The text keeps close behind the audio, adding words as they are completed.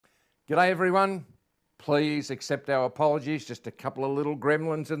G'day everyone. Please accept our apologies. Just a couple of little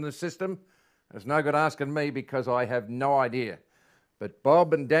gremlins in the system. There's no good asking me because I have no idea. But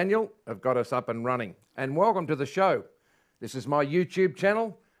Bob and Daniel have got us up and running. And welcome to the show. This is my YouTube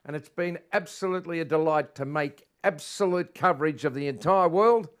channel and it's been absolutely a delight to make absolute coverage of the entire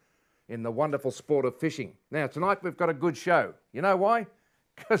world in the wonderful sport of fishing. Now tonight we've got a good show. You know why?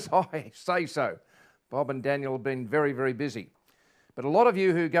 Because I say so. Bob and Daniel have been very, very busy. But a lot of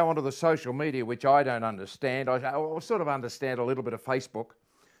you who go onto the social media, which I don't understand, I sort of understand a little bit of Facebook.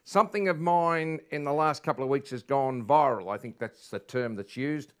 Something of mine in the last couple of weeks has gone viral. I think that's the term that's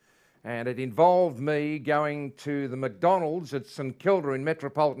used. And it involved me going to the McDonald's at St Kilda in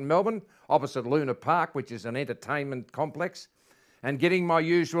metropolitan Melbourne, opposite Luna Park, which is an entertainment complex, and getting my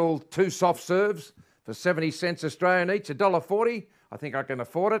usual 2 soft serves for 70 cents Australian each, $1.40. I think I can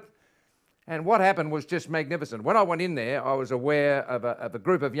afford it. And what happened was just magnificent. When I went in there, I was aware of a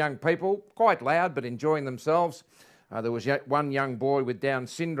group of young people, quite loud but enjoying themselves. There was one young boy with Down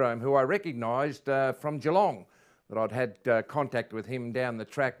syndrome who I recognised from Geelong, that I'd had contact with him down the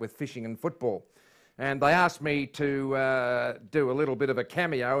track with fishing and football. And they asked me to do a little bit of a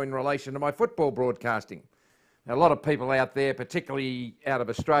cameo in relation to my football broadcasting. Now, a lot of people out there, particularly out of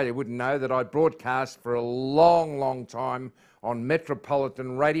Australia, wouldn't know that I broadcast for a long, long time on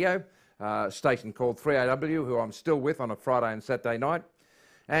Metropolitan Radio, a station called 3AW, who I'm still with on a Friday and Saturday night.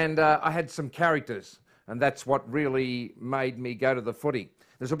 And I had some characters, and that's what really made me go to the footy.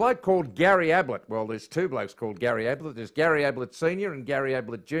 There's a bloke called Gary Ablett. Well, there's 2 blokes called Gary Ablett. There's Gary Ablett Sr. and Gary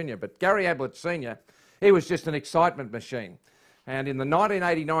Ablett Jr. But Gary Ablett Sr., he was just an excitement machine. And in the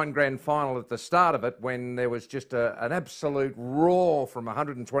 1989 grand final, at the start of it, when there was just an absolute roar from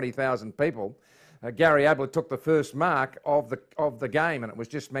 120,000 people, Gary Ablett took the first mark of the game, and it was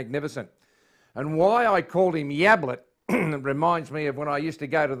just magnificent. And why I called him Yablet reminds me of when I used to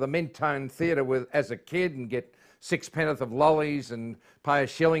go to the Mentone Theatre as a kid and get 6 pence of lollies and pay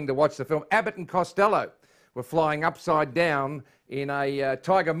 $1 to watch the film. Abbott and Costello were flying upside down in a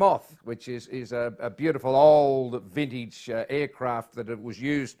Tiger Moth, which is a beautiful old vintage aircraft that it was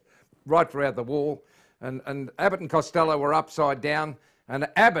used right throughout the war. And Abbott and Costello were upside down. And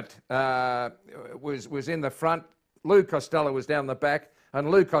Abbott was in the front, Lou Costello was down the back,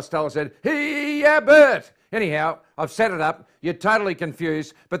 and Lou Costello said, "Hey, Abbott!" Anyhow, I've set it up, you're totally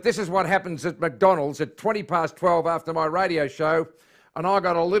confused, but this is what happens at McDonald's at 12 after my radio show, and I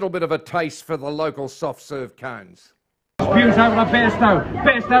got a little bit of a taste for the local soft serve cones. Spears over to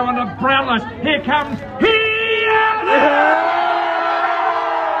Bairstow on the Brownlows, here comes, Abbott!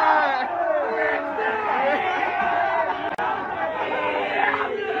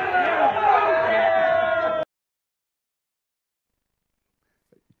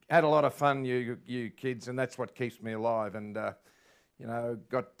 Had a lot of fun, you kids, and that's what keeps me alive. And you know,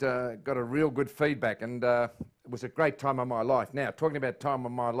 got a real good feedback, and it was a great time of my life. Now, talking about time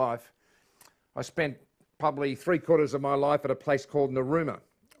of my life, I spent probably 3/4 of my life at a place called Narooma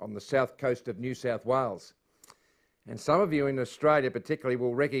on the south coast of New South Wales. And some of you in Australia, particularly,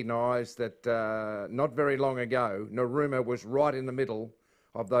 will recognise that not very long ago, Narooma was right in the middle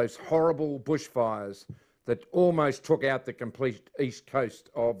of those horrible bushfires that almost took out the complete east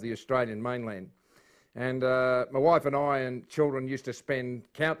coast of the Australian mainland. And my wife and I and children used to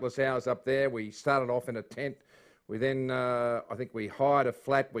spend countless hours up there. We started off in a tent. We then, I think we hired a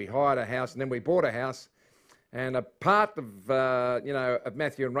flat, we hired a house, and then we bought a house. And a part of, you know, of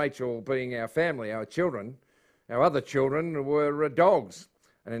Matthew and Rachel being our family, our children, our other children were dogs.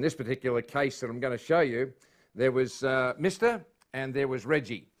 And in this particular case that I'm going to show you, there was Mr. and there was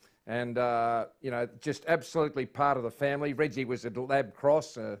Reggie. And, you know, just absolutely part of the family. Reggie was a lab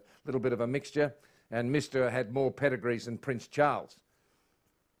cross, a little bit of a mixture, and Mr. had more pedigrees than Prince Charles.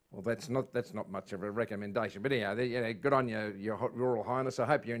 Well, that's not much of a recommendation. But anyhow, you know, good on you, Your Royal Highness. I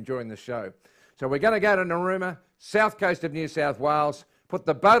hope you're enjoying the show. So we're going to go to Narooma, south coast of New South Wales, put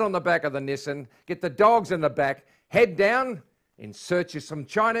the boat on the back of the Nissan, get the dogs in the back, head down in search of some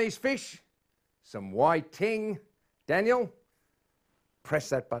Chinese fish, some white ting. Daniel? Press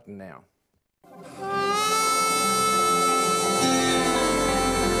that button now. Look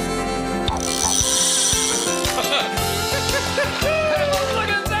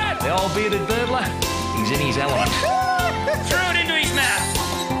at that! The old bearded burglar, he's in his element. Threw it into his mouth.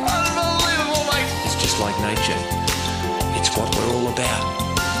 Unbelievable, mate. It's just like nature. It's what we're all about.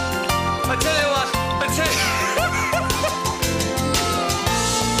 I tell you what,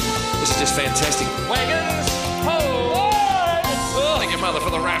 this is just fantastic. Wagons, ho! Thank your mother for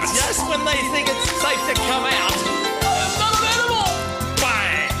the rabbits. Just when they think it's safe to come out, unbelievable!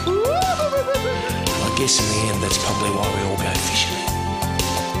 Bang! I guess in the end, that's probably why we all go fishing.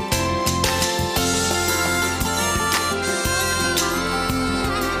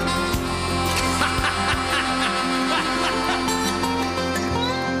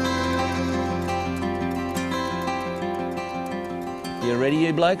 You ready,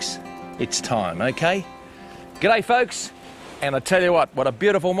 you blokes? It's time, okay? G'day, folks. And I tell you what a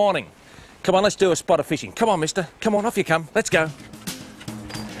beautiful morning. Come on, let's do a spot of fishing. Come on, mister. Come on, off you come. Let's go.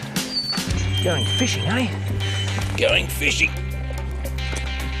 Going fishing, eh? Going fishing.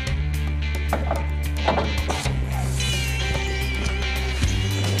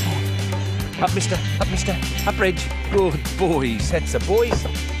 Up, mister. Up, mister. Up, Reg. Good boys. That's the boys.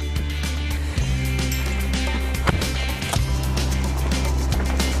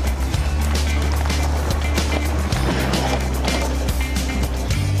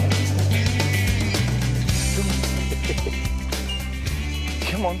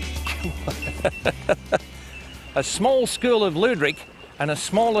 Come on. A small school of Ludric and a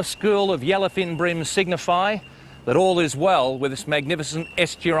smaller school of yellowfin bream signify that all is well with this magnificent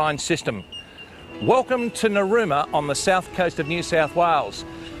estuarine system. Welcome to Narooma on the south coast of New South Wales.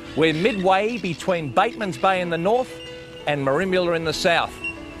 We're midway between Bateman's Bay in the north and Merimbula in the south.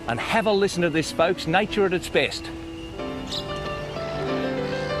 And have a listen to this, folks, nature at its best.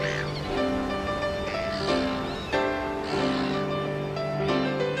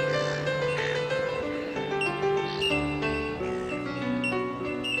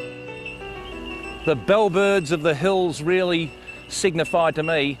 The bellbirds of the hills really signify to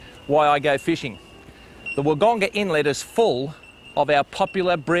me why I go fishing. The Wagga Inlet is full of our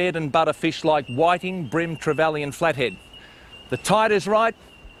popular bread and butter fish like whiting, bream, trevally and flathead. The tide is right,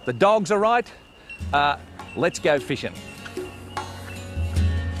 the dogs are right, let's go fishing.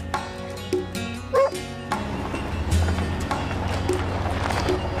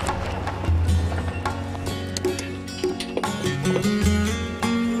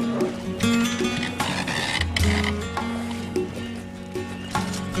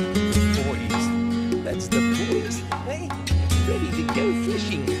 That's the boys, hey? Ready to go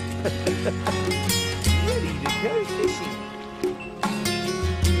fishing. Ready to go fishing.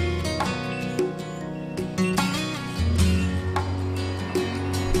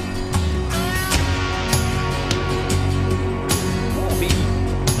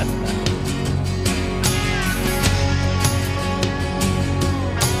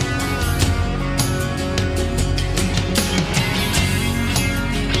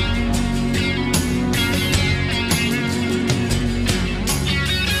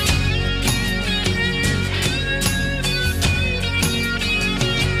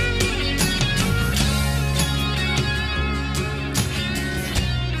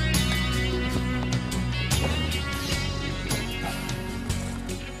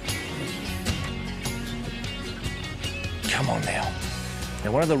 Come on now.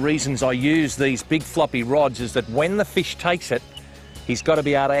 Now, one of the reasons I use these big floppy rods is that when the fish takes it, he's got to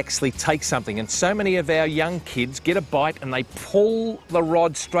be able to actually take something. And so many of our young kids get a bite and they pull the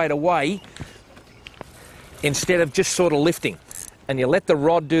rod straight away instead of just sort of lifting. And you let the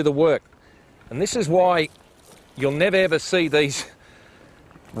rod do the work. And this is why you'll never ever see these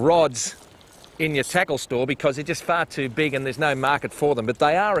rods in your tackle store, because they're just far too big and there's no market for them. But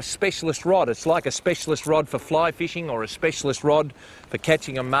they are a specialist rod. It's like a specialist rod for fly fishing or a specialist rod for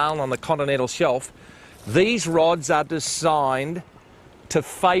catching a marlin on the continental shelf. These rods are designed to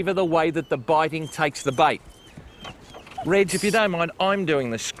favour the way that the biting takes the bait. Reg, if you don't mind, I'm doing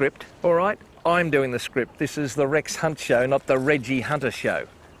the script, all right? I'm doing the script. This is the Rex Hunt show, not the Reggie Hunter show.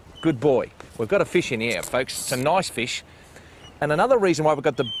 Good boy. We've got a fish in here, folks. It's a nice fish. And another reason why we've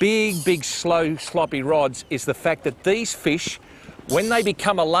got the big, slow, sloppy rods is the fact that these fish, when they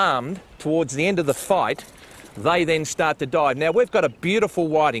become alarmed towards the end of the fight, they then start to dive. Now, we've got a beautiful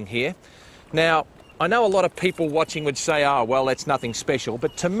whiting here. Now, I know a lot of people watching would say, oh, well, that's nothing special.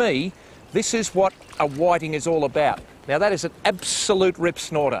 But to me, this is what a whiting is all about. Now, that is an absolute rip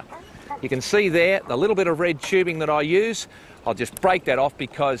snorter. You can see there the little bit of red tubing that I use. I'll just break that off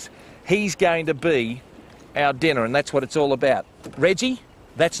because he's going to be our dinner, and that's what it's all about. Reggie,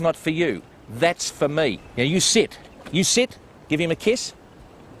 that's not for you. That's for me. Now, you sit. You sit. Give him a kiss.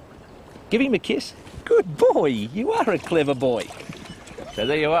 Give him a kiss. Good boy. You are a clever boy. So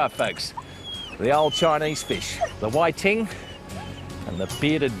there you are, folks. The old Chinese fish, the whiting, and the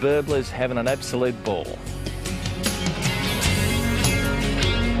bearded burblers having an absolute ball.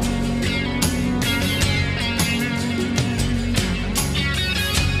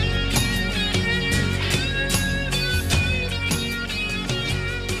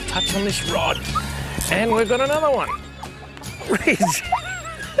 Touch on this rod, and we've got another one. Reg,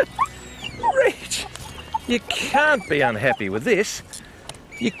 Reg, you can't be unhappy with this.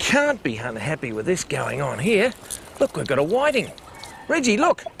 You can't be unhappy with this going on here. Look, we've got a whiting. Reggie,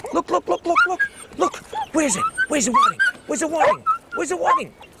 look, look, look, look, look, look, look. Where's it? Where's the whiting? Where's the whiting? Where's the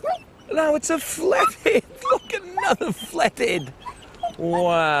whiting? No, it's a flathead. Look, another flathead.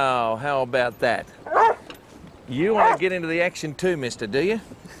 Wow, how about that? You want to get into the action too, mister, do you?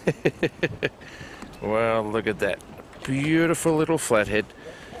 Well, look at that. Beautiful little flathead.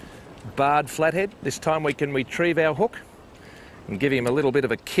 Barred flathead. This time we can retrieve our hook and give him a little bit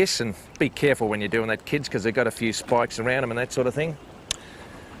of a kiss, and be careful when you're doing that, kids, because they've got a few spikes around them and that sort of thing.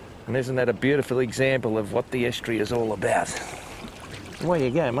 And isn't that a beautiful example of what the estuary is all about? Away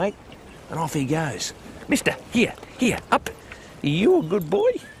you go, mate. And off he goes. Mister, here, up. You a good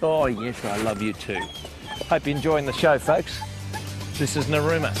boy? Oh, yes, I love you too. Hope you're enjoying the show, folks. This is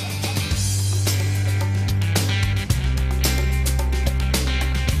Narooma.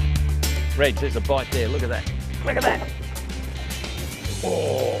 Reg, there's a bite there. Look at that. Look at that.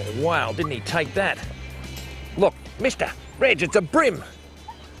 Oh, wow, didn't he take that? Look, mister, Reg, it's a brim.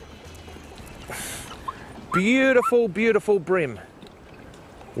 Beautiful, beautiful brim.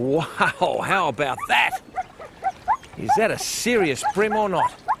 Wow, how about that? Is that a serious brim or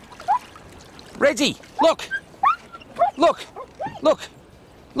not? Reggie, look! Look! Look!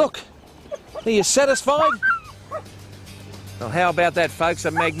 Look! Are you satisfied? Well, how about that, folks?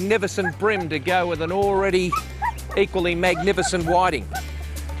 A magnificent brim to go with an already equally magnificent whiting.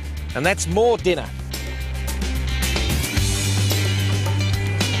 And that's more dinner.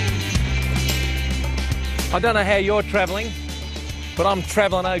 I don't know how you're travelling, but I'm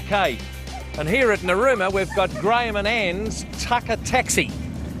travelling okay. And here at Narooma, we've got Graham and Anne's Tucker Taxi.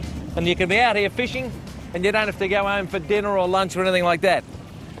 And you can be out here fishing, and you don't have to go home for dinner or lunch or anything like that.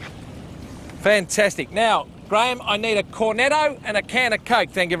 Fantastic. Now, Graham, I need a cornetto and a can of Coke.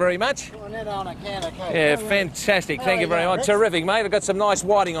 Thank you very much. Cornetto and a can of Coke. Yeah, fantastic. Thank you very much. Terrific, mate. I've got some nice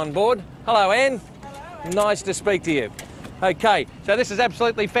whiting on board. Hello, Anne. Hello. Nice to speak to you. Okay, so this is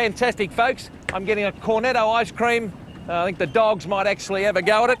absolutely fantastic, folks. I'm getting a cornetto ice cream. I think the dogs might actually have a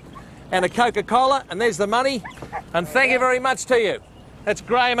go at it. And a Coca-Cola, and there's the money. And thank you very much to you. That's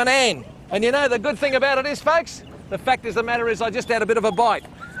Graham and Anne. And you know, the good thing about it is, folks, the fact is the matter is I just had a bit of a bite.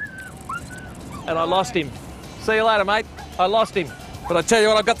 And I lost him. See you later, mate. I lost him. But I tell you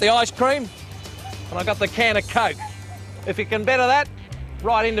what, I've got the ice cream and I got the can of Coke. If you can better that,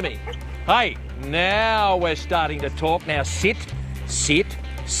 right into me. Hey, now we're starting to talk. Now sit, sit,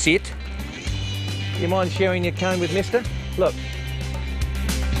 sit. You mind sharing your cone with mister? Look.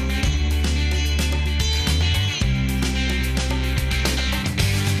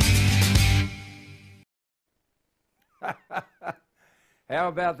 How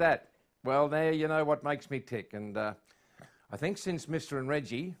about that? Well, now you know what makes me tick. And I think since Mr. and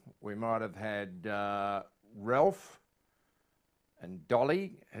Reggie, we might have had Ralph and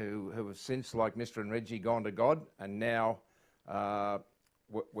Dolly, who have since, like Mr. and Reggie, gone to God. And now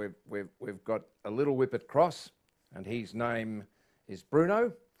we've got a little whippet cross, and his name is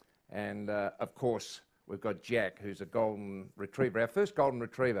Bruno. And of course, we've got Jack, who's a golden retriever, our first golden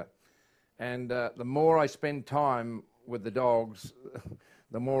retriever. And the more I spend time with the dogs,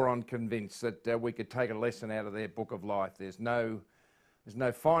 the more I'm convinced that we could take a lesson out of their book of life. There's no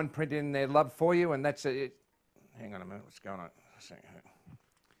fine print in their love for you, and that's it. Hang on a minute, what's going on?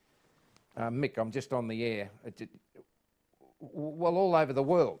 Mick, I'm just on the air. Well, all over the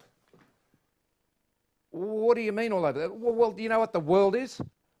world. What do you mean all over? Well, do you know what the world is?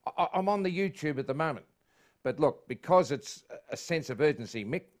 I'm on the YouTube at the moment. But look, because it's a sense of urgency,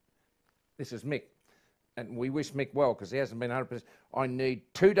 Mick, this is Mick. And we wish Mick well, because he hasn't been 100%. I need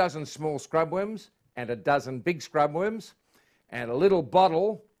 2 dozen small scrubworms and a dozen big scrubworms and a little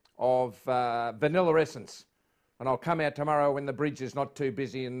bottle of vanilla essence. And I'll come out tomorrow when the bridge is not too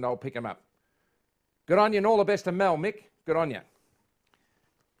busy and I'll pick them up. Good on you, and all the best to Mel, Mick. Good on you.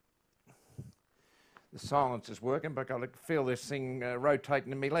 The silence is working, but I could feel this thing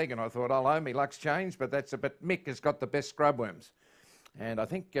rotating in my leg, and I thought, hello, my luck's changed, but Mick has got the best scrubworms. And I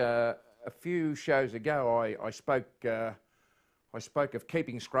think a few shows ago I spoke of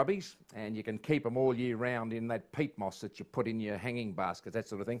keeping scrubbies, and you can keep them all year round in that peat moss that you put in your hanging basket, that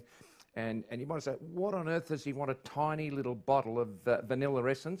sort of thing. And you might say, what on earth does he want a tiny little bottle of vanilla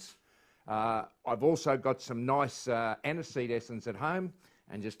essence? I've also got some nice aniseed essence at home,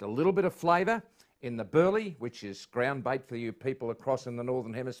 and just a little bit of flavour in the burley, which is ground bait for you people across in the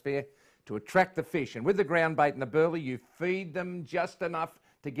Northern Hemisphere, to attract the fish. And with the ground bait and the burley, you feed them just enough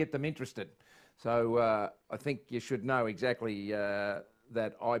to get them interested. So I think you should know exactly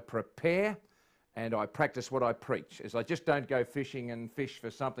that I prepare and I practice what I preach. Is I just don't go fishing and fish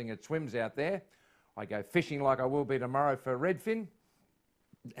for something that swims out there. I go fishing like I will be tomorrow for redfin,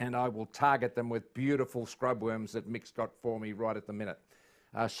 and I will target them with beautiful scrubworms that Mick's got for me right at the minute.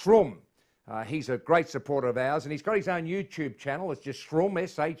 Shroom, he's a great supporter of ours, and he's got his own YouTube channel. It's just Shroom,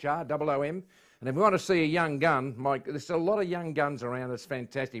 S-H-R-O-O-M. And if we want to see a young gun, Mike, there's a lot of young guns around. It's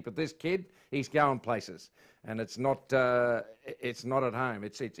fantastic. But this kid, he's going places, and it's not at home.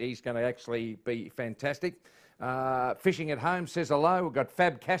 He's going to actually be fantastic. Fishing at home says hello. We've got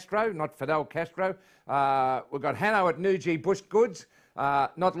Fab Castro, not Fidel Castro. We've got Hanno at Nuji Bush Goods.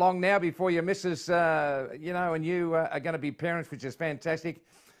 Not long now before your missus, and you are going to be parents, which is fantastic.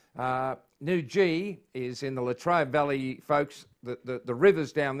 Nuji is in the Latrobe Valley, folks. The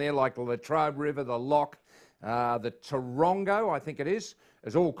rivers down there, like the Latrobe River, the Loch, the Tarongo, I think it is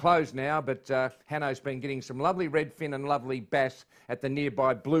all closed now, but Hanno's been getting some lovely redfin and lovely bass at the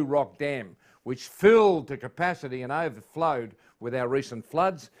nearby Blue Rock Dam, which filled to capacity and overflowed with our recent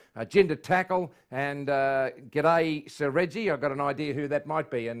floods. Gender Tackle and Gday Sir Reggie. I've got an idea who that might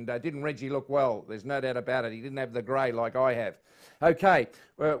be, and didn't Reggie look well? There's no doubt about it. He didn't have the grey like I have. Okay,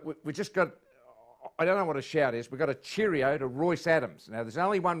 we just got, I don't know what a shout is. We've got a cheerio to Royce Adams. Now, there's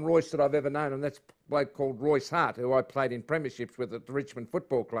only one Royce that I've ever known, and that's a bloke called Royce Hart, who I played in premierships with at the Richmond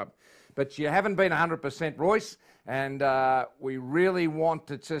Football Club. But you haven't been 100% Royce, and we really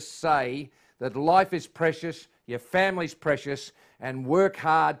wanted to say that life is precious, your family's precious, and work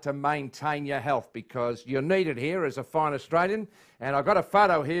hard to maintain your health, because you're needed here as a fine Australian. And I've got a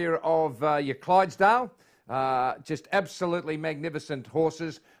photo here of your Clydesdale. Just absolutely magnificent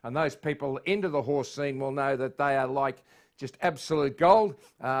horses, and those people into the horse scene will know that they are like just absolute gold.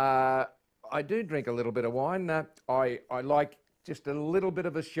 I do drink a little bit of wine. I like just a little bit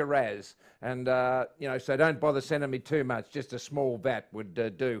of a Shiraz, and so don't bother sending me too much. Just a small vat would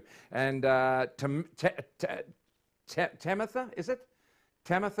do. And Tamitha, is it?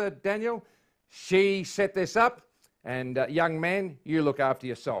 Tamitha Daniel, she set this up, and young man, you look after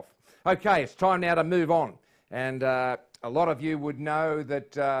yourself. Okay, it's time now to move on. And a lot of you would know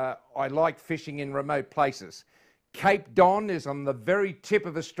that I like fishing in remote places. Cape Don is on the very tip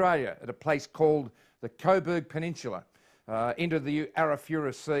of Australia at a place called the Coburg Peninsula, into the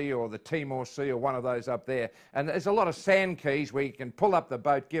Arafura Sea or the Timor Sea or one of those up there. And there's a lot of sand keys where you can pull up the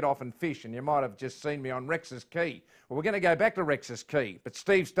boat, get off and fish. And you might have just seen me on Rex's Key. Well, we're going to go back to Rex's Key. But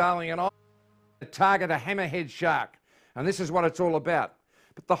Steve Starling and I target a hammerhead shark. And this is what it's all about.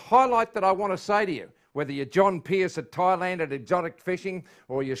 But the highlight that I want to say to you, whether you're John Pierce at Thailand at Exotic Fishing,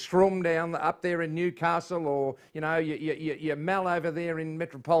 or you're Shroom down up there in Newcastle, or you're Mal over there in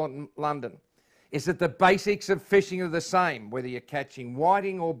metropolitan London, is that the basics of fishing are the same, whether you're catching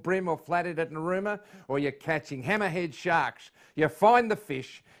whiting or bream or flathead at Narooma, or you're catching hammerhead sharks. You find the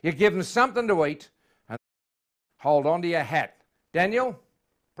fish, you give them something to eat, and hold on to your hat. Daniel,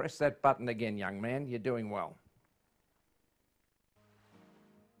 press that button again, young man. You're doing well.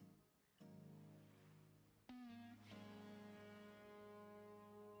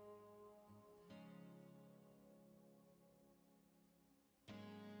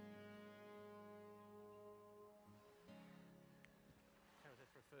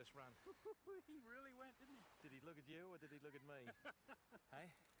 First run. He really went, didn't he? Did he look at you or did he look at me? Hey?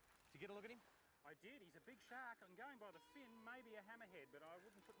 Did you get a look at him? I did. He's a big shark. I'm going by the fin, maybe a hammerhead, but I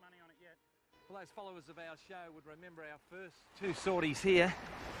wouldn't put money on it yet. Well, those followers of our show would remember our first two sorties here.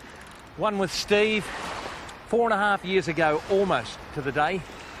 One with Steve 4.5 years ago, almost to the day,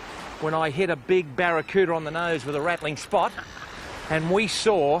 when I hit a big barracuda on the nose with a rattling spot, and we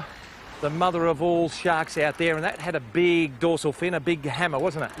saw the mother of all sharks out there, and that had a big dorsal fin, a big hammer,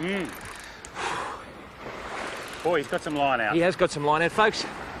 wasn't it? Mm. Boy, he's got some line out. He has got some line out, folks.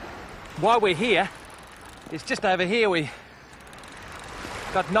 While we're here, it's just over here, we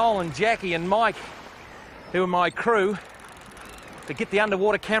got Noel and Jackie and Mike, who are my crew, to get the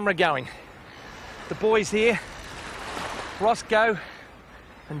underwater camera going. The boys here, Roscoe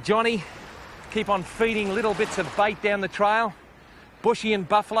and Johnny, keep on feeding little bits of bait down the trail. Bushy and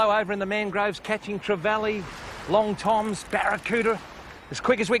Buffalo over in the mangroves catching trevally, long toms, barracuda. As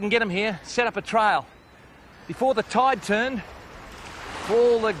quick as we can get them here, set up a trail. Before the tide turned,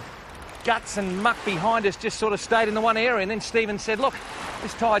 all the guts and muck behind us just sort of stayed in the one area, and then Stephen said, look,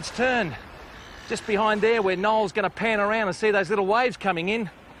 this tide's turned. Just behind there where Noel's going to pan around and see those little waves coming in.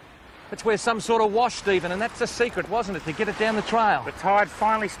 That's where some sort of wash, Stephen, and that's the secret, wasn't it, to get it down the trail? The tide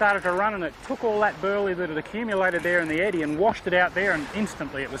finally started to run, and it took all that burley that had accumulated there in the eddy and washed it out there, and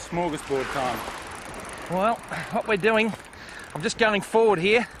instantly it was smorgasbord time. Well, what we're doing, I'm just going forward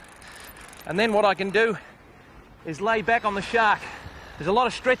here, and then what I can do is lay back on the shark. There's a lot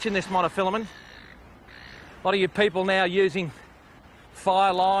of stretch in this monofilament. A lot of you people now using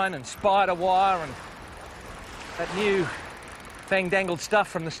fire line and spider wire and that new fang-dangled stuff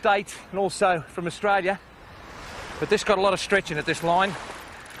from the States and also from Australia. But this got a lot of stretch in it, this line.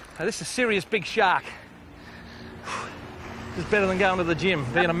 Now, this is a serious big shark. This is better than going to the gym,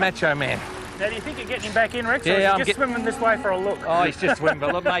 being a macho man. Now, do you think you're getting him back in, Rex? Yeah, or is he I'm just swimming this way for a look? Oh, he's just swimming.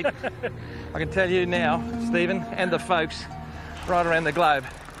 But look, mate, I can tell you now, Stephen, and the folks right around the globe,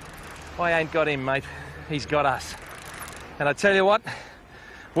 I ain't got him, mate. He's got us. And I tell you what,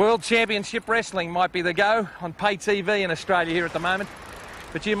 World Championship Wrestling might be the go on pay TV in Australia here at the moment,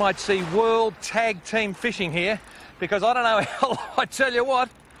 but you might see World Tag Team Fishing here, because I don't know how, I tell you what,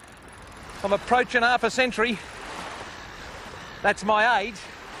 I'm approaching half a century. That's my age.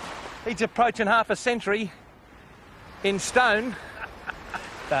 He's approaching half a century in stone.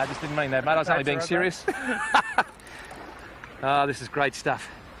 No, I just didn't mean that, mate. I was only being serious. Oh, this is great stuff.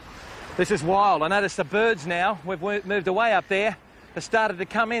 This is wild. I notice the birds now, we've moved away up there, have started to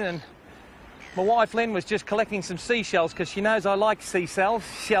come in, and my wife Lynn was just collecting some seashells because she knows I like shells,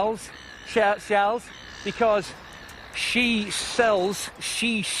 because she sells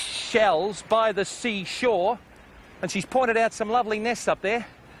shells by the seashore, and she's pointed out some lovely nests up there.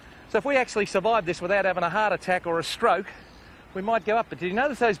 So if we actually survive this without having a heart attack or a stroke, we might go up. But did you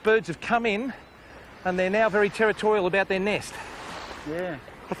notice those birds have come in and they're now very territorial about their nest? Yeah.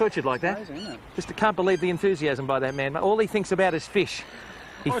 I thought you'd like that. Amazing, isn't it? Just can't believe the enthusiasm by that man. All he thinks about is fish.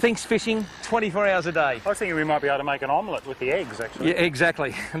 He thinks fishing 24 hours a day. I was thinking we might be able to make an omelette with the eggs, actually. Yeah,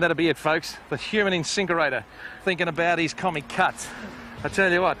 exactly. And that'll be it, folks. The human incinerator thinking about his comic cuts. I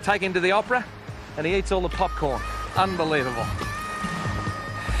tell you what, take him to the opera and he eats all the popcorn. Unbelievable.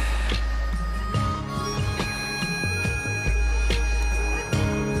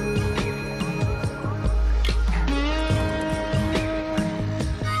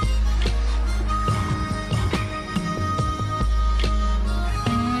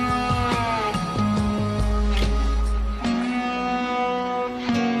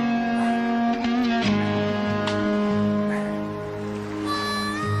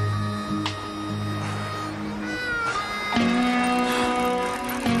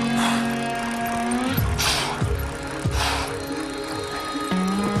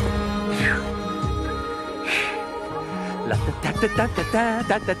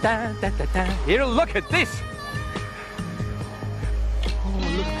 Here, look at this.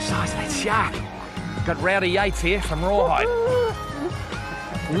 Oh, look at the size of that shark. Got Rowdy Yates here from Rawhide.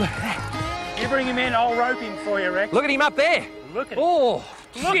 Look at that. You bring him in, I'll rope him for you, Rex. Look at him up there. Look at Oh,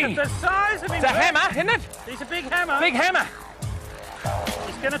 Look gee. at the size of him. It's a Rex. hammer, isn't it? He's a big hammer. Big hammer.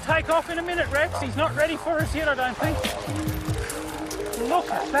 He's going to take off in a minute, Rex. He's not ready for us yet, I don't think. Look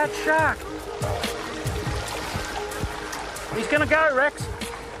at that shark. He's going to go, Rex.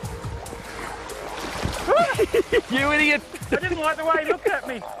 You idiot. I didn't like the way he looked at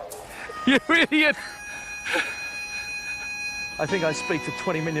me. You idiot. I think I speak for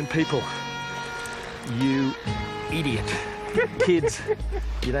 20 million people. You idiot. Kids,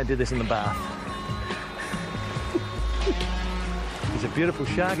 you don't do this in the bath. He's a beautiful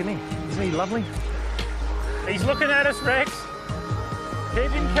shark, isn't he? Isn't he lovely? He's looking at us, Rex.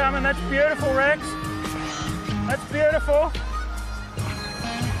 Keep him coming. That's beautiful, Rex. That's beautiful.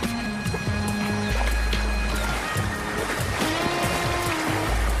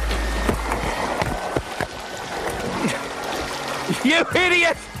 You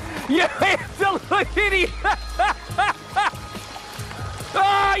idiot! You absolute idiot!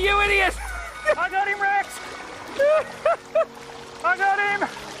 Oh, you idiot! I got him, Rex. I got him.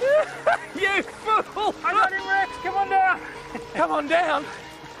 You fool! I got him, Rex. Come on down. Come on down.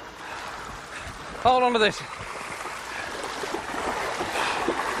 Hold on to this.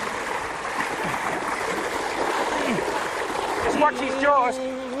 Just watch his jaws.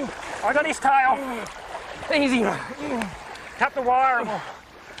 I got his tail. Easy. Cut the wire and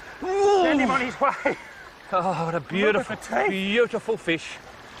we'll send him on his way. Oh, what a beautiful, Look at the teeth. beautiful fish.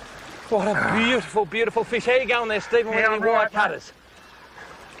 What a beautiful, beautiful fish. How you going there, Stephen, with Yeah, your I'm wire right, mate. cutters?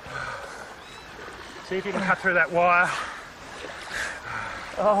 See if you can cut through that wire.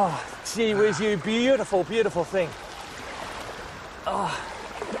 Oh, gee whiz, you beautiful, beautiful thing.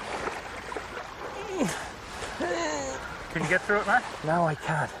 Can you get through it, mate? No, I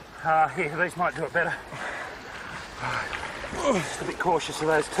can't. Here, these might do it better. Just a bit cautious of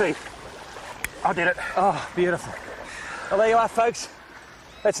those teeth. I did it. Oh, beautiful. Well, there you are, folks.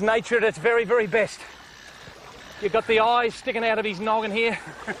 That's nature at its very, very best. You've got the eyes sticking out of his noggin here,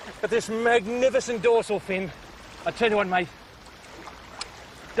 but this magnificent dorsal fin. I tell you what, mate,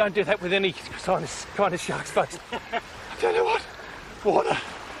 don't do that with any kind of sharks, folks. I tell you what, water.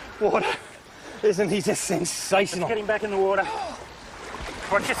 Isn't he just sensational? Let's get him back in the water.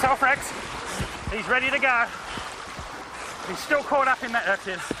 Watch yourself, Rex. He's ready to go. He's still caught up in that. That's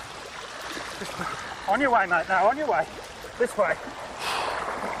it. On your way, mate. No, on your way. This way.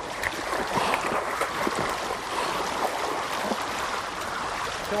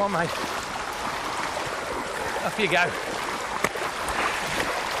 Come on, mate. Off you go.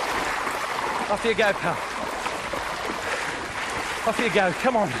 Off you go, pal. Off you go.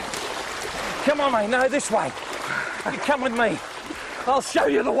 Come on. Come on, mate. No, this way. You come with me. I'll show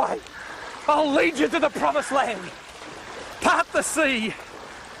you the way. I'll lead you to the promised land. Part the sea.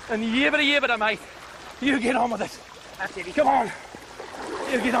 And yibbida yibbida, mate. You get on with it. That's it. Come on.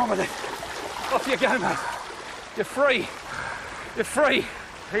 You get on with it. Off you go, mate. You're free. You're free.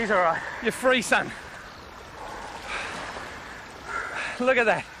 He's all right. You're free, son. Look at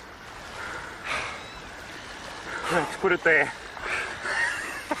that. Let's put it there.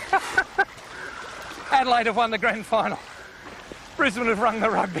 Adelaide have won the grand final. Brisbane have rung the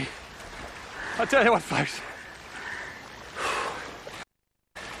rugby. I tell you what, folks.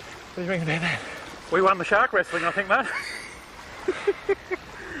 What do you think about that? We won the shark wrestling, I think, mate.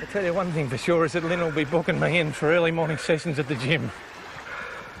 I tell you one thing for sure is that Lynn will be booking me in for early morning sessions at the gym.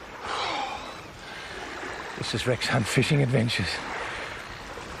 This is Rex Hunt Fishing Adventures.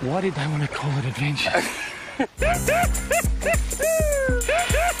 Why did they want to call it Adventures?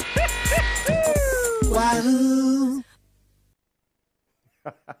 Wahoo!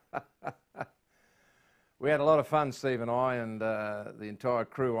 We had a lot of fun, Steve and I, and the entire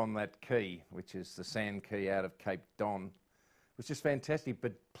crew on that quay, which is the sand quay out of Cape Don, which is fantastic,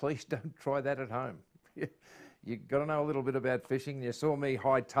 but please don't try that at home. You've got to know a little bit about fishing. You saw me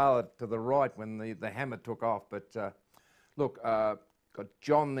hightail it to the right when the hammer took off, but look, got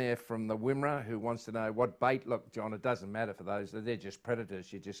John there from the Wimmera who wants to know what bait. Look, John, it doesn't matter for those. They're just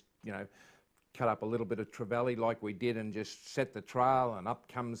predators. You just, you know, cut up a little bit of trevally like we did and just set the trail, and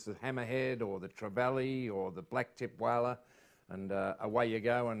up comes the hammerhead or the trevally or the black-tip whaler, and away you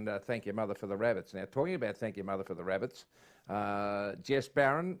go, and thank your mother for the rabbits. Now, talking about thank your mother for the rabbits, Jess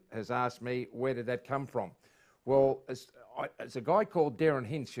Barron has asked me, where did that come from? Well, it's a guy called Darren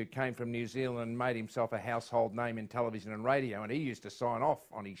Hinch who came from New Zealand and made himself a household name in television and radio, and he used to sign off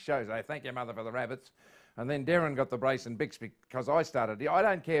on his shows, "Hey, thank your mother for the rabbits." And then Darren got the brace and Bix because I started. I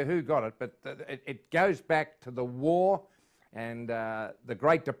don't care who got it, but it goes back to the war and the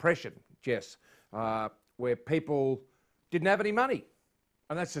Great Depression, Jess, where people didn't have any money.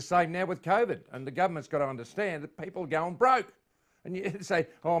 And that's the same now with COVID. And the government's got to understand that people are going broke. And you say,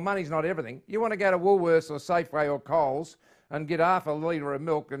 oh, money's not everything. You want to go to Woolworths or Safeway or Coles and get half a litre of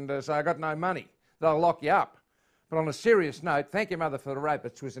milk and say, I got no money. They'll lock you up. But on a serious note, thank your mother for the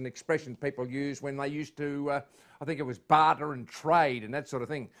rabbits was an expression people used when they used to, I think it was barter and trade and that sort of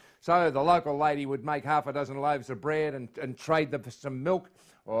thing. So the local lady would make half a dozen loaves of bread and trade them for some milk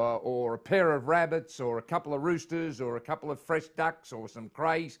or a pair of rabbits or a couple of roosters or a couple of fresh ducks or some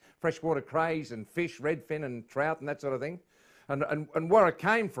crays, freshwater crays and fish, redfin and trout and that sort of thing. And where it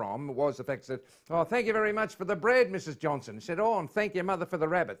came from was the fact that, oh, thank you very much for the bread, Mrs. Johnson. She said, oh, and thank your mother for the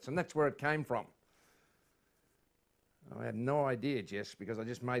rabbits. And that's where it came from. I had no idea, Jess, because I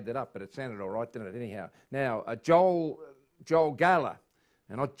just made that up, but it sounded all right, didn't it, anyhow? Now, Joel Gala,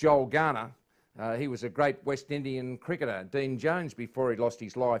 and not Joel Garner, he was a great West Indian cricketer, Dean Jones, before he lost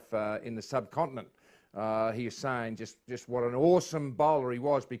his life in the subcontinent. He was saying just what an awesome bowler he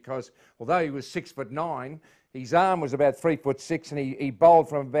was, because although he was 6'9", his arm was about 3'6", and he bowled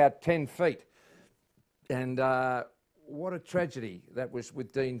from about 10 feet. And what a tragedy that was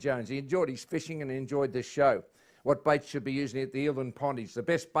with Dean Jones. He enjoyed his fishing and he enjoyed this show. What bait should be using at the Eeldan Pondies? The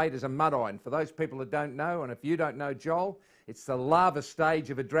best bait is a mud-eye. And for those people that don't know, and if you don't know, Joel, it's the larva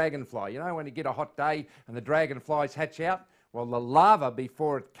stage of a dragonfly. You know when you get a hot day and the dragonflies hatch out? Well, the larva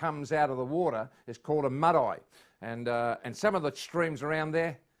before it comes out of the water is called a mud-eye. And some of the streams around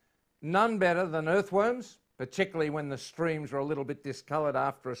there, none better than earthworms, particularly when the streams are a little bit discoloured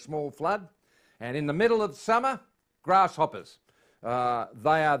after a small flood. And in the middle of summer, grasshoppers. They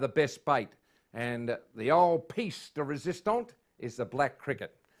are the best bait. And the old piece de resistance is the black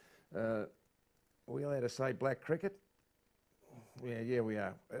cricket. Are we allowed to say black cricket? Yeah, we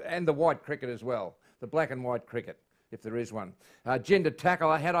are. And the white cricket as well. The black and white cricket, if there is one. Gender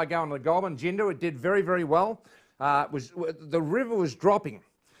tackle, how'd I go on the Goulburn? Gender, it did very, very well. The river was dropping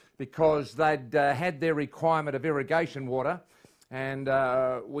because they'd had their requirement of irrigation water. And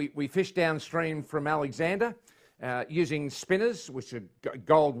we fished downstream from Alexander. Using spinners, which are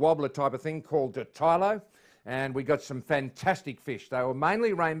gold wobbler type of thing called Tylo, and we got some fantastic fish. They were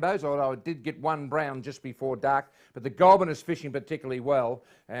mainly rainbows, although I did get one brown just before dark, but the Goulburn is fishing particularly well,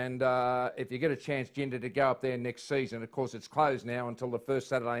 and if you get a chance, Jinder, to go up there next season, of course it's closed now until the first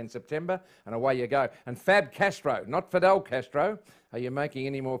Saturday in September, and away you go. And Fab Castro, not Fidel Castro, are you making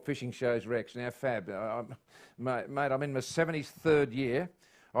any more fishing shows, Rex? Now, Fab, mate, I'm in my 73rd year.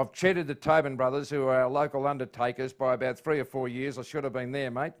 I've cheated the Tobin brothers, who are our local undertakers, by about 3 or 4 years. I should have been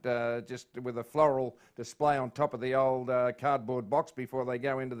there, mate, just with a floral display on top of the old cardboard box before they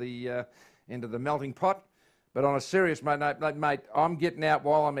go into the melting pot. But on a serious note, mate, I'm getting out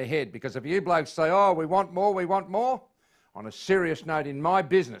while I'm ahead, because if you blokes say, oh, we want more, on a serious note, in my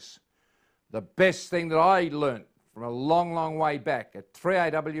business, the best thing that I learnt from a long, long way back at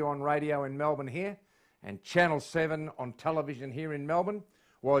 3AW on radio in Melbourne here and Channel 7 on television here in Melbourne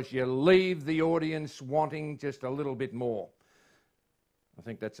was you leave the audience wanting just a little bit more. I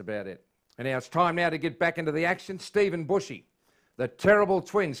think that's about it. And now it's time now to get back into the action. Stephen Bushy, the terrible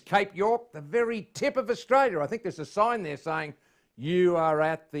twins, Cape York, the very tip of Australia. I think there's a sign there saying you are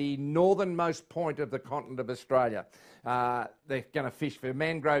at the northernmost point of the continent of Australia. They're going to fish for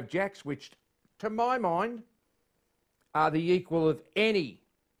mangrove jacks, which, to my mind, are the equal of any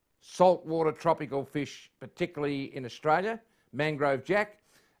saltwater tropical fish, particularly in Australia, mangrove jack,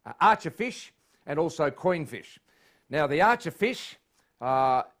 archerfish, and also queenfish. Now, the archerfish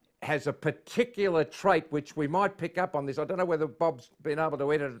has a particular trait which we might pick up on this. I don't know whether Bob's been able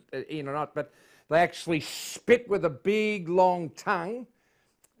to edit it in or not, but they actually spit with a big, long tongue.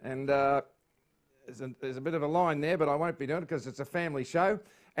 And there's a bit of a line there, but I won't be doing it because it's a family show.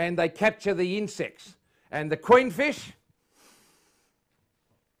 And they capture the insects. And the queenfish,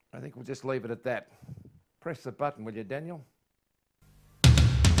 I think we'll just leave it at that. Press the button, will you, Daniel?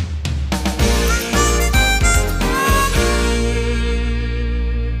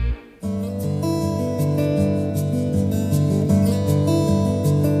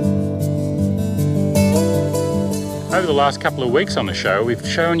 Over the last couple of weeks on the show, we've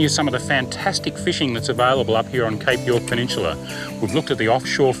shown you some of the fantastic fishing that's available up here on Cape York Peninsula. We've looked at the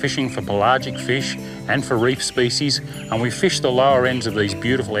offshore fishing for pelagic fish and for reef species, and we've fished the lower ends of these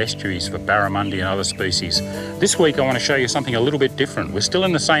beautiful estuaries for barramundi and other species. This week I want to show you something a little bit different. We're still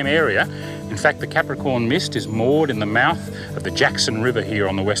in the same area. In fact, the Capricorn Mist is moored in the mouth of the Jackson River here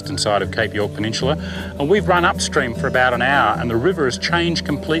on the western side of Cape York Peninsula, and we've run upstream for about an hour, and the river has changed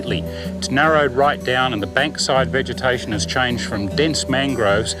completely. It's narrowed right down, and the bankside vegetation has changed from dense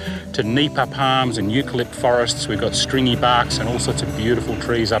mangroves to nipa palms and eucalypt forests. We've got stringy barks and all sorts of beautiful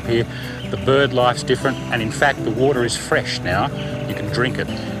trees up here. The bird life's different, and in fact the water is fresh now. You can drink it.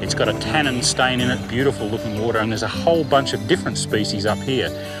 It's got a tannin stain in it, beautiful looking water, and there's a whole bunch of different species up here.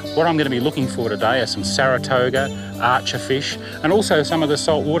 What I'm going to be looking for today are some Saratoga, archerfish, and also some of the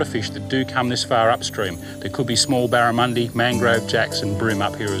saltwater fish that do come this far upstream. There could be small barramundi, mangrove jacks and bream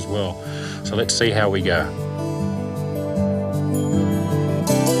up here as well. So let's see how we go.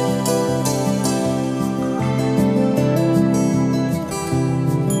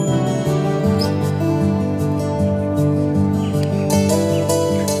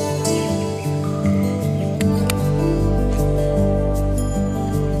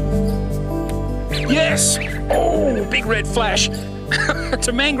 Yes! Oh, big red flash. It's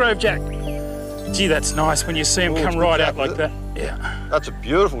a mangrove jack. Gee, that's nice when you see them come right out like that. Yeah. That's a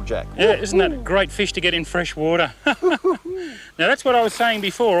beautiful jack. Yeah, isn't that a great fish to get in fresh water? Now, that's what I was saying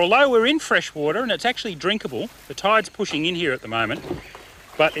before. Although we're in fresh water and it's actually drinkable, the tide's pushing in here at the moment,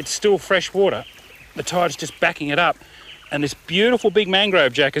 but it's still fresh water. The tide's just backing it up. And this beautiful big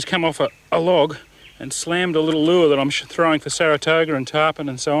mangrove jack has come off a log and slammed a little lure that I'm throwing for Saratoga and tarpon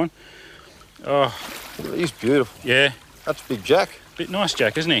and so on. Oh, he's beautiful. Yeah. That's a big jack. Bit nice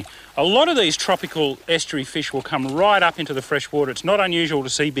jack, isn't he? A lot of these tropical estuary fish will come right up into the fresh water. It's not unusual to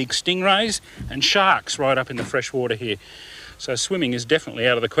see big stingrays and sharks right up in the fresh water here. So swimming is definitely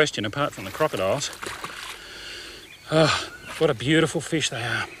out of the question, apart from the crocodiles. Oh, what a beautiful fish they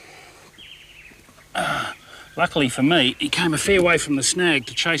are. Luckily for me, he came a fair way from the snag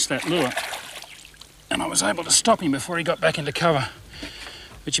to chase that lure, and I was able to stop him before he got back into cover.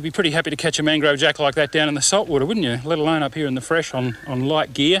 But you'd be pretty happy to catch a mangrove jack like that down in the saltwater, wouldn't you? Let alone up here in the fresh on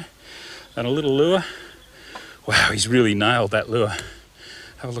light gear and a little lure. Wow, he's really nailed that lure.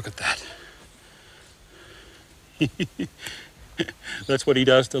 Have a look at that. That's what he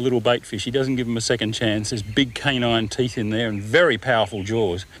does to little bait fish. He doesn't give them a second chance. There's big canine teeth in there and very powerful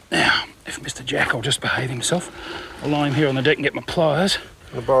jaws. Now, if Mr. Jack will just behave himself, I'll lie him here on the deck and get my pliers.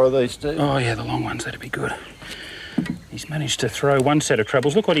 I'll borrow these, Steve. Oh yeah, the long ones, that'd be good. He's managed to throw one set of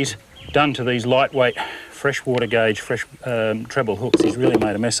trebles. Look what he's done to these lightweight freshwater gauge treble hooks. He's really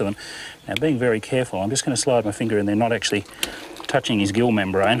made a mess of them. Now, being very careful, I'm just going to slide my finger in there, not actually touching his gill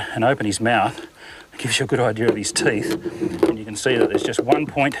membrane, and open his mouth. It gives you a good idea of his teeth. And you can see that there's just one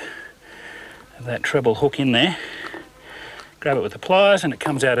point of that treble hook in there. Grab it with the pliers and it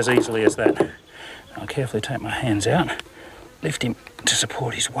comes out as easily as that. I'll carefully take my hands out, lift him to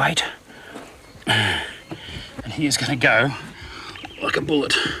support his weight. And he is going to go like a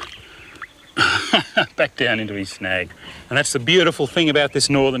bullet. Back down into his snag. And that's the beautiful thing about this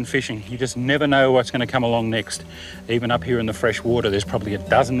northern fishing. You just never know what's going to come along next. Even up here in the fresh water, there's probably a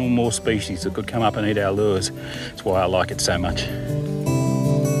dozen or more species that could come up and eat our lures. That's why I like it so much.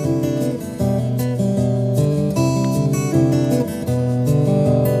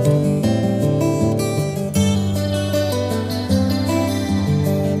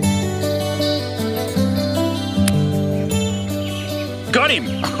 Got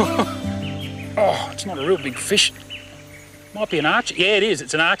him! Oh, it's not a real big fish. Might be an archer. Yeah, it is.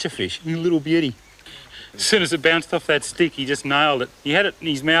 It's an archer fish. A little beauty. As soon as it bounced off that stick, he just nailed it. He had it in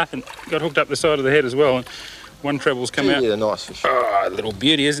his mouth and got hooked up the side of the head as well. And one treble's come out. Yeah, nice fish. Oh, a little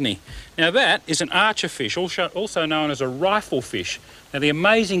beauty, isn't he? Now that is an archer fish, also known as a rifle fish. Now the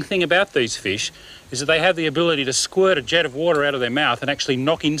amazing thing about these fish is that they have the ability to squirt a jet of water out of their mouth and actually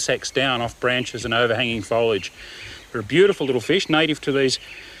knock insects down off branches and overhanging foliage. They're a beautiful little fish, native to these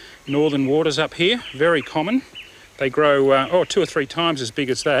northern waters up here, very common. They grow 2 or 3 times as big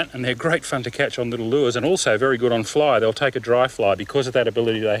as that, and they're great fun to catch on little lures, and also very good on fly. They'll take a dry fly because of that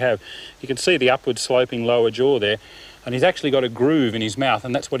ability they have. You can see the upward sloping lower jaw there, and he's actually got a groove in his mouth,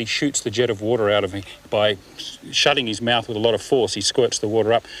 and that's what he shoots the jet of water out of by shutting his mouth with a lot of force. He squirts the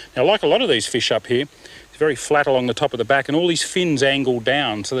water up. Now, like a lot of these fish up here, it's very flat along the top of the back, and all his fins angle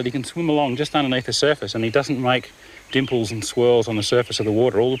down so that he can swim along just underneath the surface, and he doesn't make dimples and swirls on the surface of the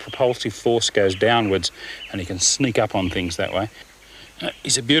water. All the propulsive force goes downwards and he can sneak up on things that way.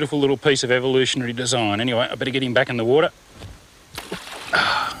 He's a beautiful little piece of evolutionary design. Anyway, I better get him back in the water.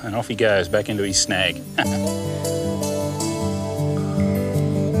 And off he goes back into his snag.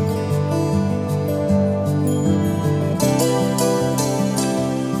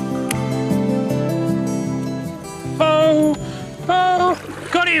 Oh,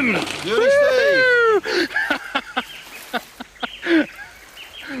 got him! Beauty, Steve!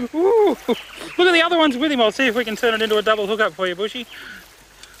 Ooh, look at the other ones with him. I'll see if we can turn it into a double hookup for you, Bushy.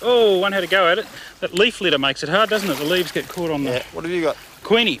 Oh, one had a go at it. That leaf litter makes it hard, doesn't it? The leaves get caught on the... Yeah, what have you got?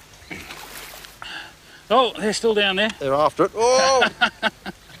 Queenie. Oh, they're still down there. They're after it. Oh!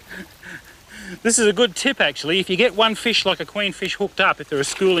 This is a good tip, actually. If you get one fish like a queen fish hooked up, if they're a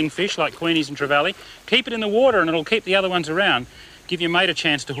schooling fish like queenies and trevally, keep it in the water and it'll keep the other ones around. Give your mate a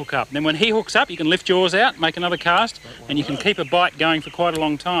chance to hook up. Then when he hooks up, you can lift yours out, make another cast, and you can keep a bite going for quite a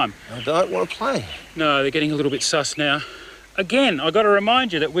long time. I don't want to play. No, they're getting a little bit sus now. Again, I've got to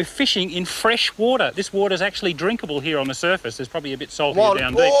remind you that we're fishing in fresh water. This water's actually drinkable here on the surface. There's probably a bit saltier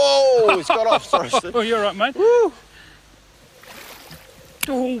down deep. Oh, it's got off. Sorry, Steve. Oh, you're all right, mate. Woo.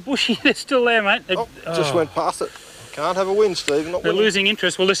 Oh, Bushy, they're still there, mate. Just went past it. Can't have a win, Steve. Not They're winning. losing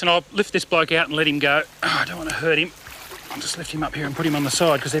interest. Well, listen, I'll lift this bloke out and let him go. Oh, I don't want to hurt him. I'll just lift him up here and put him on the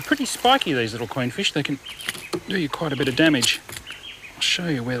side because they're pretty spiky, these little queenfish. They can do you quite a bit of damage. I'll show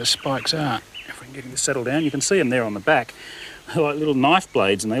you where the spikes are. If we can get him to settle down, you can see them there on the back. They're like little knife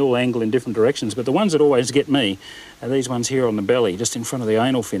blades and they all angle in different directions, but the ones that always get me are these ones here on the belly, just in front of the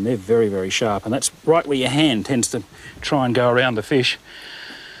anal fin. They're very, very sharp, and that's right where your hand tends to try and go around the fish.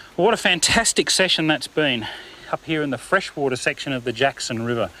 Well, what a fantastic session that's been up here in the freshwater section of the Jackson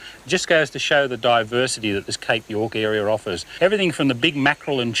River. It just goes to show the diversity that this Cape York area offers. Everything from the big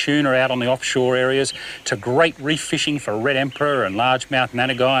mackerel and tuna out on the offshore areas to great reef fishing for red emperor and largemouth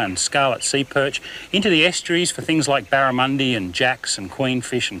nanagai and scarlet sea perch, into the estuaries for things like barramundi and jacks and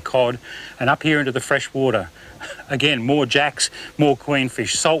queenfish and cod, and up here into the freshwater. Again, more jacks, more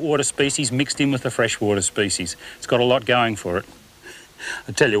queenfish, saltwater species mixed in with the freshwater species. It's got a lot going for it.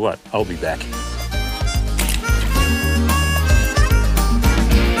 I tell you what, I'll be back.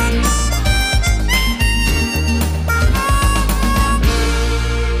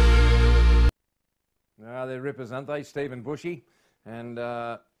 They're rippers, aren't they, Stephen Bushy? And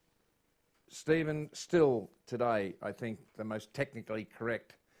Stephen, still today, I think, the most technically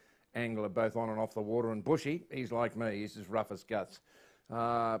correct angler both on and off the water. And Bushy, he's like me, he's as rough as guts.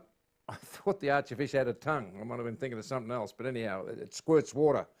 I thought the archerfish had a tongue. I might have been thinking of something else, but anyhow, it squirts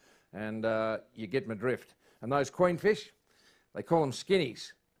water and you get my drift. And those queenfish, they call them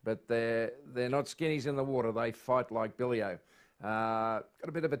skinnies, but they're not skinnies in the water. They fight like Billy-O. Got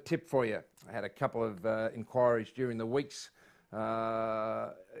a bit of a tip for you. I had a couple of inquiries during the weeks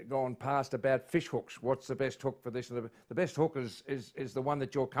gone past about fish hooks. What's the best hook for this? The best hook is the one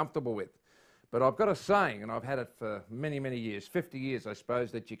that you're comfortable with. But I've got a saying, and I've had it for many, many years, 50 years I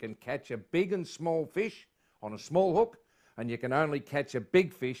suppose, that you can catch a big and small fish on a small hook, and you can only catch a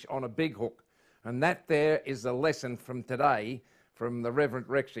big fish on a big hook. And that there is the lesson from today from the Reverend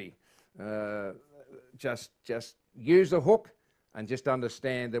Rexy. Just use a hook and just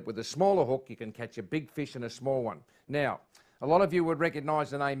understand that with a smaller hook you can catch a big fish and a small one. Now, a lot of you would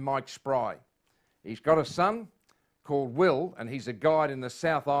recognise the name Mike Spry. He's got a son called Will, and he's a guide in the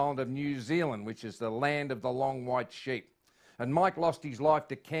South Island of New Zealand, which is the land of the long white sheep. And Mike lost his life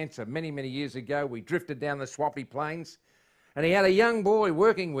to cancer many, many years ago. We drifted down the swampy plains, and he had a young boy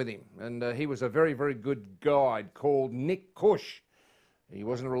working with him, and he was a very, very good guide called Nick Cush. He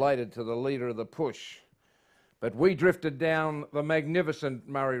wasn't related to the leader of the Push. But we drifted down the magnificent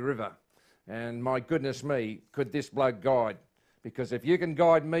Murray River, and my goodness me, could this bloke guide? Because if you can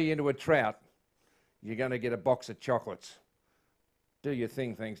guide me into a trout, you're going to get a box of chocolates. Do your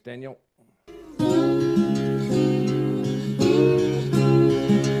thing, thanks, Daniel.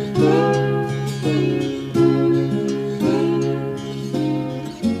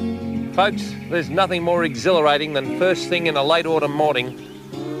 Folks, there's nothing more exhilarating than first thing in a late autumn morning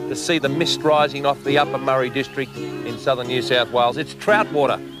to see the mist rising off the Upper Murray district in southern New South Wales. It's trout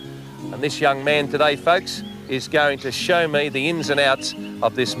water. And this young man today, folks, is going to show me the ins and outs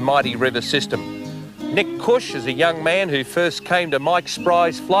of this mighty river system. Nick Cush is a young man who first came to Mike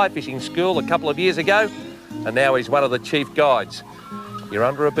Spry's fly fishing school a couple of years ago, and now he's one of the chief guides. You're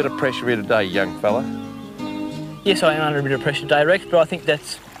under a bit of pressure here today, young fella. Yes, I am under a bit of pressure today, Rex, but I think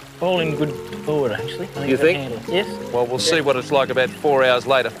that's all in good order, actually. You think? Yes. Well, we'll see what it's like about 4 hours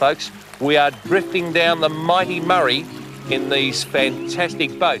later, folks. We are drifting down the mighty Murray in these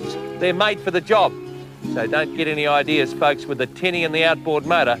fantastic boats. They're made for the job. So don't get any ideas, folks, with the tinny and the outboard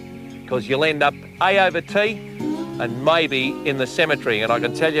motor, because you'll end up A over T and maybe in the cemetery. And I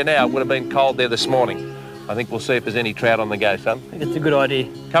can tell you now, it would have been cold there this morning. I think we'll see if there's any trout on the go, son. I think it's a good idea.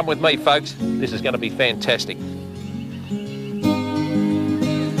 Come with me, folks. This is going to be fantastic.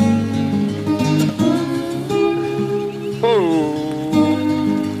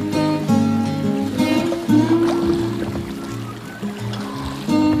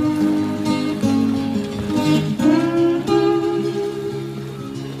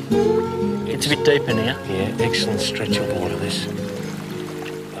 It's a bit deeper now. Yeah, excellent stretch of water, this.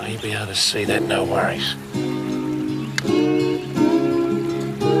 Oh, you'll be able to see that, no worries.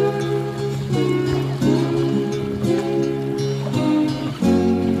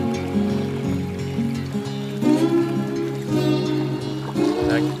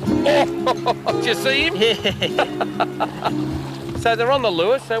 Oh, did you see him? Yeah. So they're on the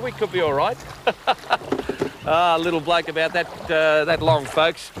lure, so we could be all right. Little bloke about that long,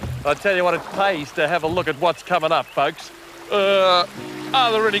 folks. I tell you what, it pays to have a look at what's coming up, folks. Are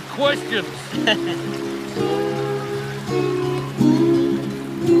there any questions?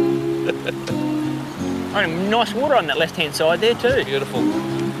 Nice water on that left-hand side there too. Beautiful.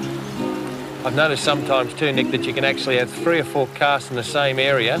 I've noticed sometimes too, Nick, that you can actually have 3 or 4 casts in the same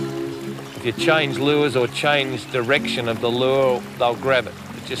area. If you change lures or change direction of the lure, they'll grab it.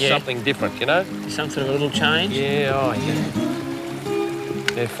 It's just something different, you know? Some sort of a little change. Yeah, oh yeah.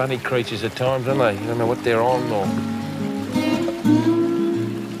 They're funny creatures at times, aren't they? You don't know what they're on or...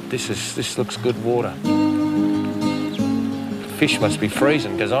 This looks good water. Fish must be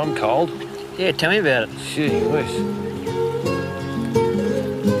freezing because I'm cold. Yeah, tell me about it. Gee whiz.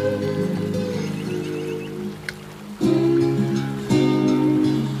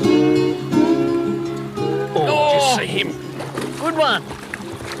 Oh, did you see him? Good one.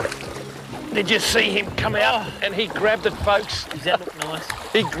 Did you see him come out? And he grabbed it, folks. Does that look nice?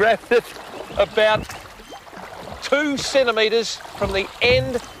 He grabbed it about 2 centimetres from the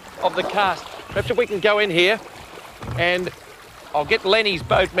end of the cast. Perhaps if we can go in here and I'll get Lenny's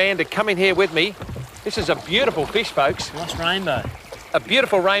boatman to come in here with me. This is a beautiful fish, folks. Nice rainbow. A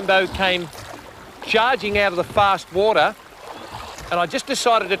beautiful rainbow came charging out of the fast water, and I just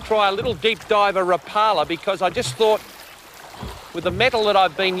decided to try a little deep diver Rapala because I just thought with the metal that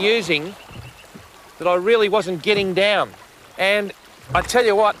I've been using that I really wasn't getting down. And I tell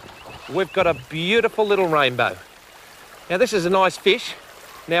you what, we've got a beautiful little rainbow. Now this is a nice fish.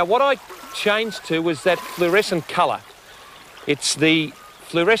 Now what I changed to was that fluorescent colour. It's the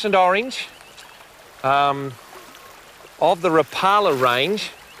fluorescent orange of the Rapala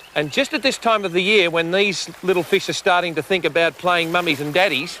range. And just at this time of the year when these little fish are starting to think about playing mummies and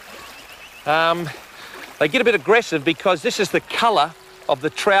daddies, they get a bit aggressive because this is the colour of the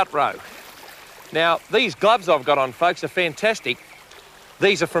trout roe. Now, these gloves I've got on, folks, are fantastic.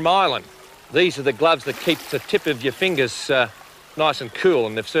 These are from Ireland. These are the gloves that keep the tip of your fingers nice and cool,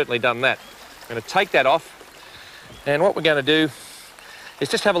 and they've certainly done that. I'm going to take that off, and what we're going to do is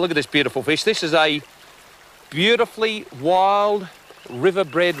just have a look at this beautiful fish. This is a beautifully wild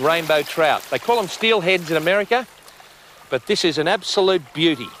river-bred rainbow trout. They call them steelheads in America, but this is an absolute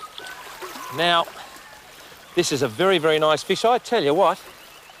beauty. Now, this is a very, very nice fish. I tell you what,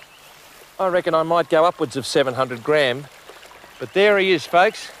 I reckon I might go upwards of 700 gram But there he is,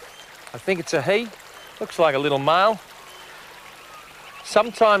 folks. I think it's a he. Looks like a little male.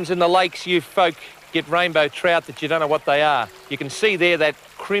 Sometimes in the lakes you folk get rainbow trout that you don't know what they are. You can see there that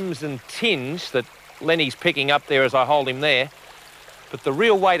crimson tinge that Lenny's picking up there as I hold him there. But the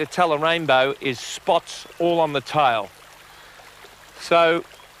real way to tell a rainbow is spots all on the tail. So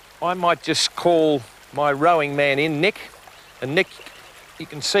I might just call my rowing man in, Nick. And Nick, you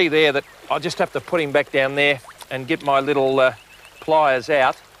can see there that I just have to put him back down there and get my little pliers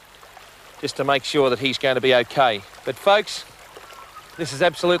out just to make sure that he's going to be okay. But folks, this is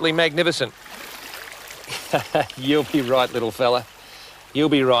absolutely magnificent. You'll be right, little fella. You'll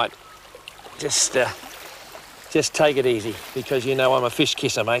be right. Just take it easy, because you know I'm a fish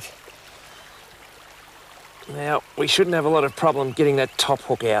kisser, mate. Now, we shouldn't have a lot of problem getting that top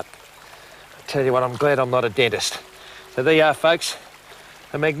hook out. I tell you what, I'm glad I'm not a dentist. So there you are, folks.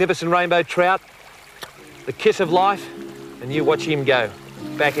 A magnificent rainbow trout, the kiss of life, and you watch him go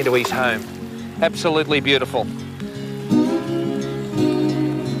back into his home. Absolutely beautiful.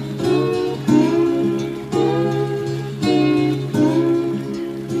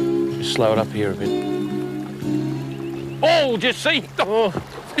 Just slow it up here a bit. Oh, just see,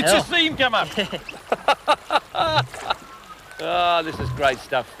 just see him come up. Oh, this is great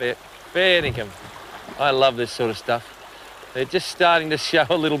stuff, fair dinkum. I love this sort of stuff. They're just starting to show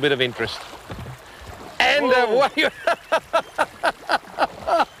a little bit of interest. And away.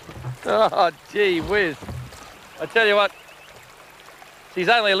 Oh, gee whiz. I tell you what, she's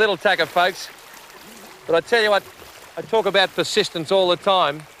only a little tacker, folks. But I tell you what, I talk about persistence all the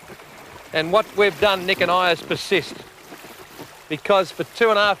time. And what we've done, Nick and I, is persist. Because for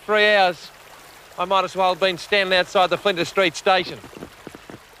 2.5, 3 hours, I might as well have been standing outside the Flinders Street station.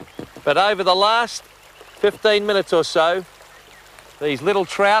 But over the last 15 minutes or so, these little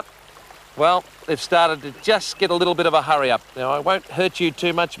trout, well, they've started to just get a little bit of a hurry up. Now, I won't hurt you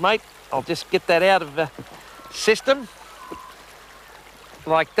too much, mate. I'll just get that out of the system,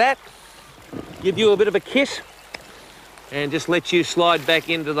 like that. Give you a bit of a kiss, and just let you slide back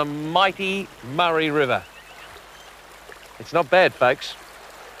into the mighty Murray River. It's not bad, folks.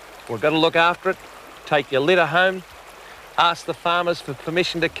 We've got to look after it, take your litter home, ask the farmers for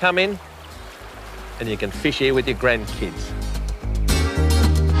permission to come in, and you can fish here with your grandkids.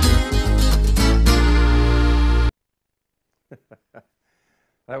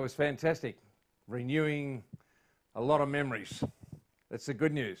 That was fantastic. Renewing a lot of memories. That's the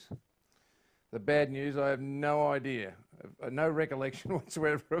good news. The bad news, I have no idea. No recollection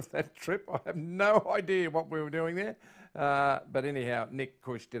whatsoever of that trip. I have no idea what we were doing there. But anyhow, Nick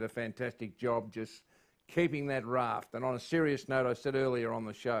Cush did a fantastic job just keeping that raft. And on a serious note, I said earlier on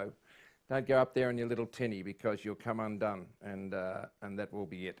the show, don't go up there in your little tinny because you'll come undone, and that will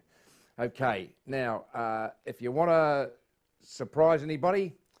be it. Okay, now, if you want to surprise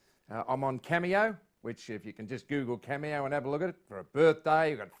anybody, I'm on Cameo, which if you can just Google Cameo and have a look at it, for a birthday,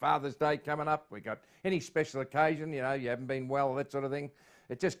 we've got Father's Day coming up, we've got any special occasion, you know, you haven't been well, that sort of thing.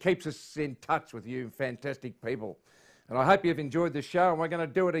 It just keeps us in touch with you fantastic people. And I hope you've enjoyed the show, and we're going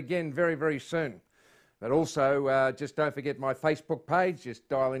to do it again very, very soon. But also, just don't forget my Facebook page. Just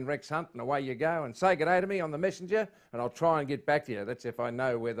dial in Rex Hunt and away you go. And say good day to me on the messenger, and I'll try and get back to you. That's if I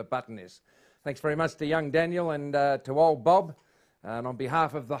know where the button is. Thanks very much to young Daniel and to old Bob. And on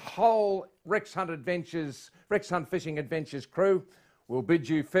behalf of the whole Rex Hunt Fishing Adventures crew, we'll bid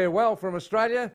you farewell from Australia.